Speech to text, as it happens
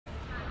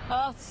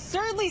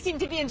Certainly seem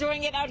to be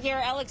enjoying it out here,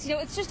 Alex. You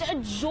know, it's just a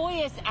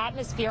joyous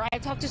atmosphere.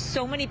 I've talked to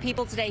so many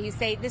people today who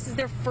say this is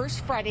their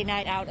first Friday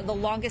night out in the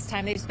longest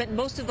time. They've spent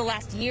most of the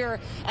last year,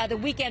 the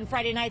weekend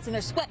Friday nights in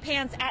their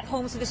sweatpants at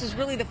home. So this is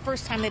really the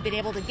first time they've been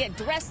able to get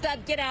dressed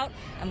up, get out,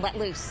 and let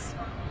loose.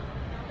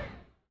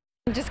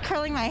 I'm just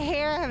curling my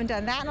hair. I haven't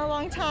done that in a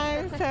long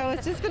time, so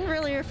it's just been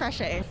really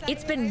refreshing.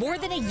 It's been more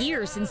than a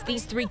year since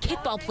these three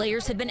kickball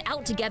players had been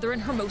out together in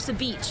Hermosa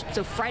Beach.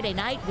 So Friday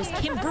night was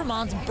Kim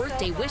Vermont's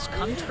birthday wish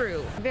come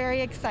true. Very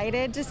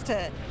excited just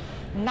to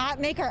not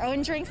make our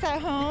own drinks at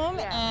home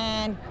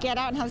and get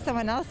out and have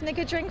someone else make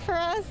a drink for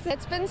us.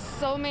 It's been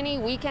so many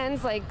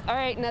weekends, like, all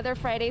right, another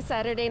Friday,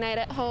 Saturday night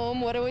at home.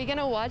 What are we going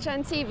to watch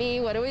on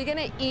TV? What are we going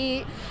to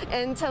eat?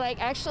 And to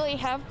like actually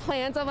have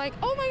plans, I'm like,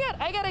 oh my God,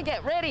 I got to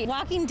get ready.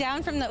 Walking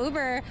down from the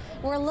Uber,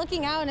 we're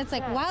looking out and it's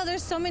like, wow,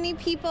 there's so many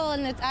people,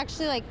 and it's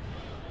actually like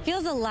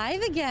feels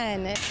alive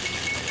again.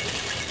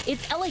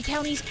 It's LA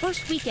County's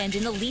first weekend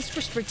in the least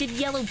restricted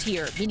yellow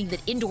tier, meaning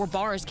that indoor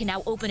bars can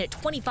now open at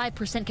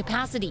 25%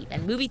 capacity,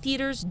 and movie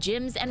theaters,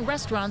 gyms, and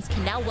restaurants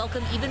can now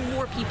welcome even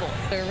more people.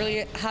 They're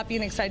really happy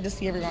and excited to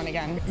see everyone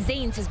again.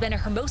 Zane's has been a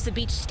Hermosa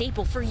Beach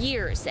staple for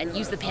years and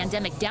used the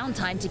pandemic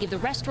downtime to give the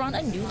restaurant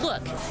a new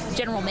look.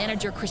 General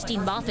Manager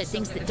Christine Moffat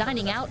thinks that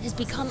dining out has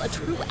become a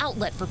true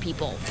outlet for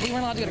people. We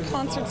weren't allowed to go to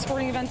concerts,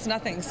 sporting events,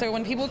 nothing. So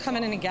when people come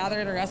in and gather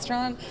at a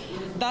restaurant,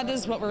 that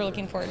is what we're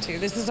looking forward to.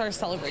 This is our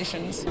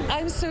celebrations.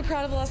 I'm so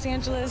proud of Los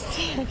Angeles.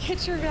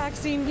 Get your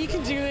vaccine. We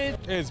can do it.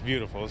 It's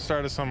beautiful. The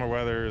start of summer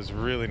weather is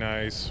really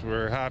nice.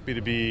 We're happy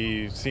to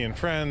be seeing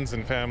friends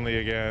and family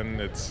again.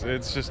 It's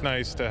just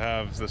nice to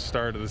have the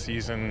start of the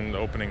season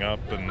opening up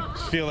and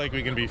feel like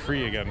we can be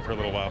free again for a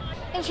little while.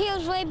 It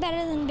feels way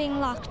better than being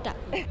locked up.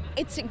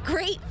 It's a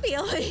great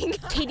feeling.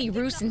 Katie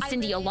Roos and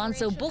Cindy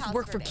Alonso both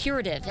work for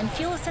Curative and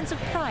feel a sense of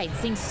pride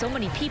seeing so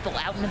many people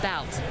out and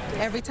about.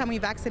 Every time we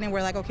vaccinate,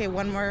 we're like, okay,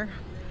 one more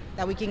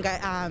that we can get,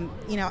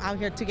 out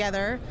here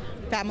together,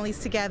 families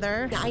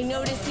together. I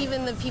notice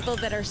even the people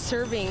that are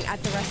serving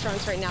at the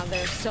restaurants right now,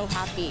 they're so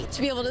happy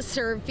to be able to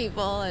serve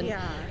people, and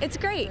it's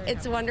great.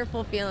 It's a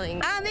wonderful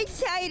feeling. I'm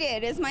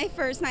excited. It's my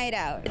first night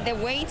out. The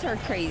waits are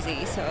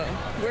crazy, so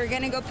we're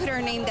gonna go put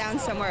our name down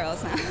somewhere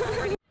else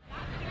now.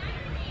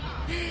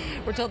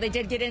 We're told they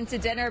did get into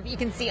dinner, but you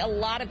can see a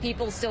lot of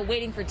people still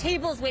waiting for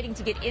tables, waiting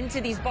to get into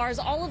these bars.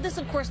 All of this,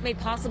 of course, made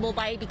possible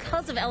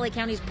because of LA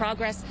County's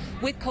progress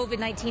with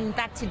COVID-19. In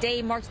fact,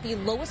 today marks the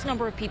lowest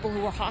number of people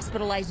who were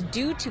hospitalized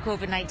due to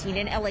COVID-19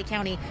 in LA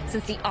County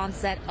since the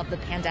onset of the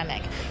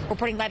pandemic.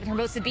 Reporting live at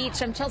Hermosa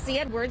Beach, I'm Chelsea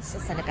Edwards.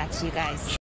 I'll send it back to you guys.